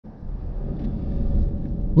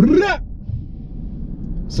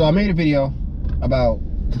So I made a video about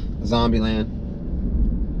Zombieland,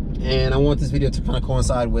 and I want this video to kind of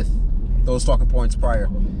coincide with those talking points prior.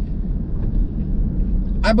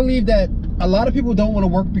 I believe that a lot of people don't want to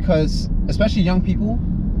work because, especially young people,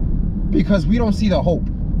 because we don't see the hope.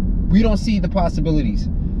 We don't see the possibilities.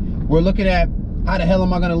 We're looking at, how the hell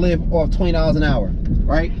am I going to live off $20 an hour,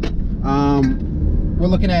 right? We're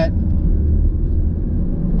looking at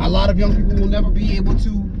a lot of young people will never be able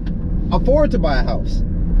to afford to buy a house.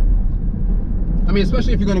 I mean,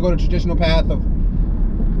 especially if you're going to go the traditional path of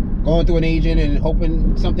going through an agent and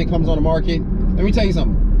hoping something comes on the market. Let me tell you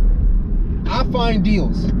something. I find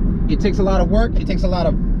deals. It takes a lot of work. It takes a lot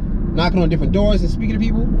of knocking on different doors and speaking to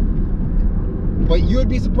people. But you'd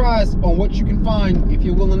be surprised on what you can find if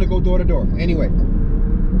you're willing to go door to door. Anyway,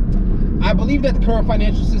 I believe that the current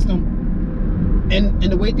financial system and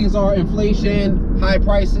the way things are, inflation, high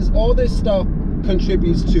prices, all this stuff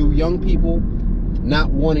contributes to young people not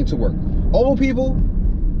wanting to work. Old people,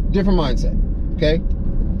 different mindset, okay?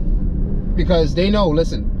 Because they know,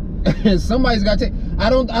 listen, somebody's got to take. I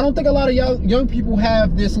don't think a lot of young people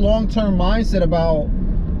have this long-term mindset about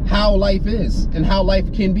how life is and how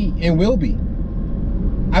life can be and will be.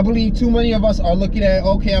 I believe too many of us are looking at,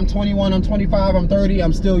 okay, I'm 21, I'm 25, I'm 30,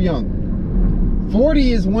 I'm still young.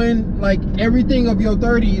 40 is when, like, everything of your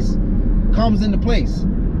 30s comes into place.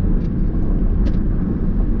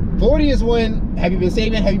 40 is when, have you been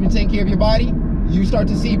saving, have you been taking care of your body? You start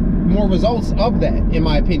to see more results of that, in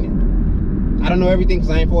my opinion. I don't know everything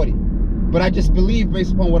because I ain't 40. But I just believe,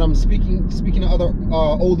 based upon what I'm speaking to other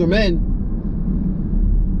older men,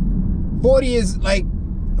 40 is like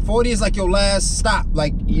your last stop.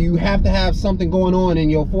 Like, you have to have something going on in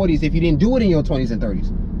your 40s if you didn't do it in your 20s and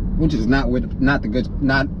 30s, which is not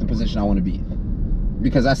the position I want to be in.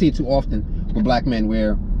 Because I see it too often with black men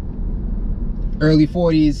where early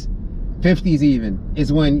 40s, 50s even,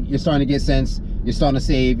 is when you're starting to get sense, you're starting to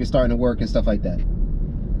save, you're starting to work and stuff like that.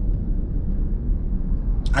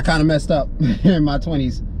 I kind of messed up in my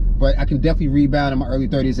 20s, but I can definitely rebound in my early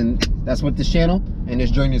 30s, and that's what this channel and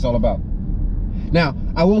this journey is all about. Now,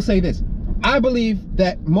 I will say this. I believe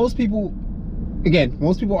that most people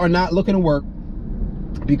are not looking to work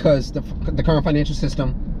because the current financial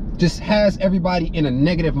system just has everybody in a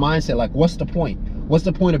negative mindset. Like, what's the point? What's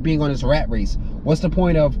the point of being on this rat race? What's the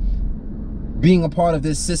point of being a part of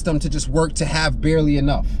this system to just work to have barely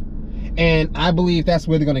enough? And I believe that's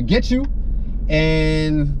where they're going to get you,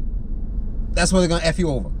 and that's where they're going to F you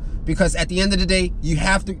over. Because at the end of the day,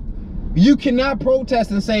 you cannot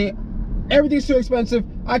protest and say, everything's too expensive,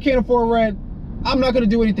 I can't afford rent, I'm not going to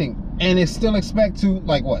do anything, and they still expect to,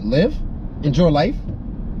 like, what, live, enjoy life,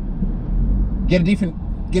 get a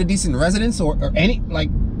decent residence, or any, like,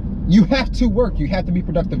 you have to work. You have to be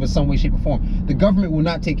productive in some way, shape, or form. The government will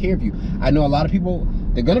not take care of you. I know a lot of people,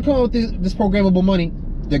 they're going to come out with this programmable money,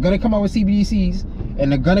 they're going to come out with CBDCs, and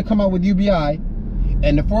they're going to come out with UBI,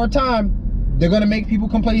 and for a time, they're going to make people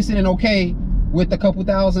complacent and okay with a couple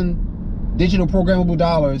thousand digital programmable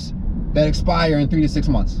dollars that expire in 3 to 6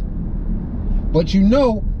 months. But you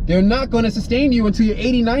know, they're not going to sustain you until you're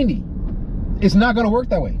 80, 90. It's not going to work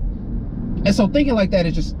that way. And so thinking like that,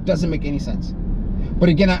 it just doesn't make any sense. But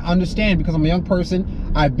again, I understand because I'm a young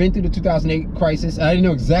person. I've been through the 2008 crisis. I didn't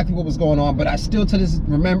know exactly what was going on, but I still to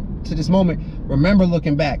this moment remember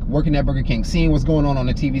looking back, working at Burger King, seeing what's going on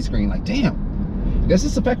the TV screen. Like, damn, does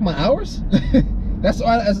this affect my hours? That's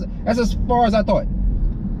as far as I thought.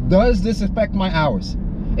 Does this affect my hours?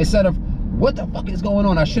 Instead of, what the fuck is going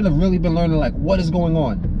on? I should have really been learning, like, what is going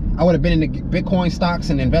on. I would have been in the Bitcoin stocks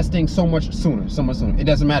and investing so much sooner. It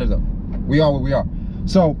doesn't matter though. We are where we are.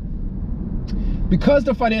 So, because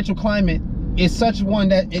the financial climate is such one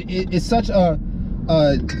that it's such a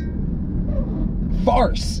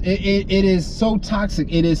farce. It is so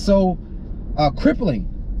toxic. It is so crippling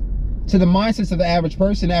to the mindsets of the average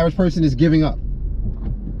person. The average person is giving up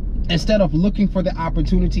instead of looking for the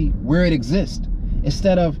opportunity where it exists.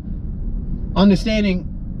 Instead of understanding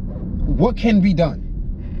what can be done.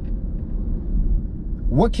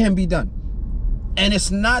 What can be done. And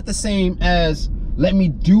it's not the same as, let me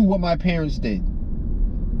do what my parents did.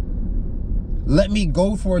 Let me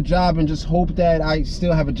go for a job and just hope that I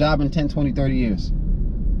still have a job in 10, 20, 30 years.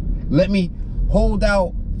 Let me hold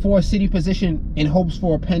out for a city position in hopes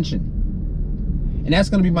for a pension. And that's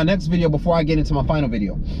going to be my next video before I get into my final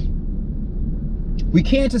video. We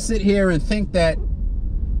can't just sit here and think that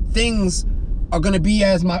things are going to be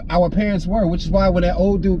as our parents were, which is why when that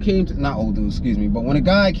old dude came to, not old dude, excuse me, but when a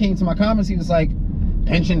guy came to my comments, he was like,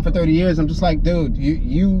 pension for 30 years. I'm just like, dude,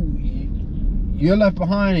 you're left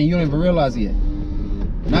behind and you don't even realize it yet.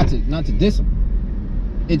 Not to diss him.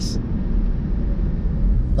 it's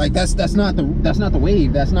like that's not the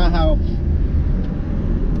wave. That's not how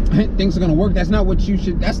things are gonna work. That's not what you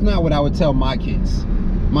should. That's not what I would tell my kids.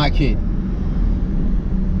 My kid.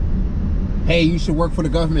 Hey, you should work for the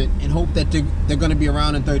government and hope that they're gonna be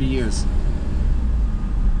around in 30 years.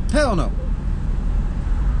 Hell no.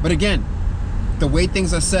 But again, the way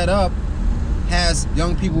things are set up has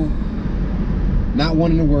young people not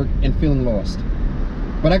wanting to work and feeling lost.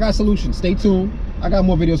 But I got solutions. Stay tuned. I got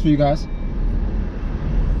more videos for you guys.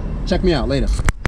 Check me out later.